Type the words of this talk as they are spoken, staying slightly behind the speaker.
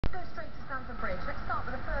straight to Stamford Bridge. Let's start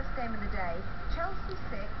with the first game of the day. Chelsea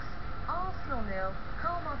 6, Arsenal 0.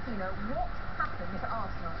 Carl Martino, what happened to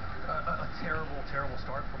Arsenal? A terrible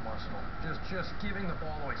start from Arsenal. Just giving the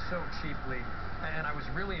ball away so cheaply. And I was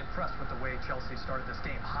really impressed with the way Chelsea started this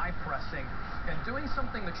game. High pressing and doing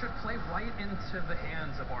something that should play right into the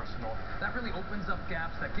hands of Arsenal. That really opens up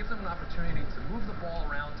gaps. That gives them an opportunity to move the ball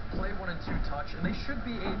around, to play 1 and 2 touch. And they should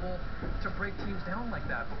be able to break teams down like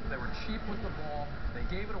that. But they were cheap with the ball. They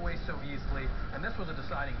gave it away so easily. And this was a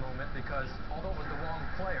deciding moment because although it was the wrong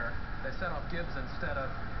player, they set up Gibbs instead of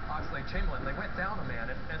Oxlade-Chamberlain. They went down a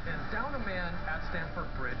man, and down a man at Stamford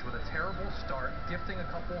Bridge with a terrible start, gifting a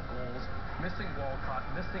couple of goals, missing Walcott,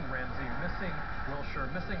 missing Ramsey, missing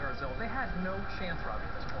Wilshere, missing Ozil. They had no chance, Robbie,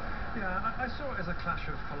 at this point. Yeah, I saw it as a clash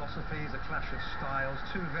of philosophies, a clash of styles.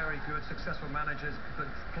 Two very good, successful managers that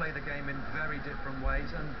play the game in very different ways,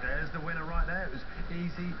 and there's the winner right there. It was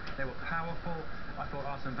easy, they were powerful. I thought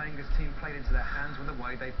Arsene Wenger's team played into their hands with the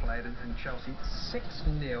way they played, and Chelsea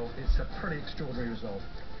 6-0. It's a pretty extraordinary result.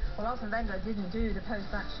 Well, Arsene Wenger didn't do the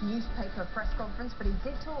post-match newspaper press conference, but he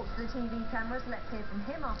did talk to the TV cameras. Let's hear from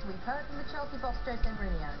him after we've heard from the Chelsea boss, Jose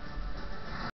Mourinho.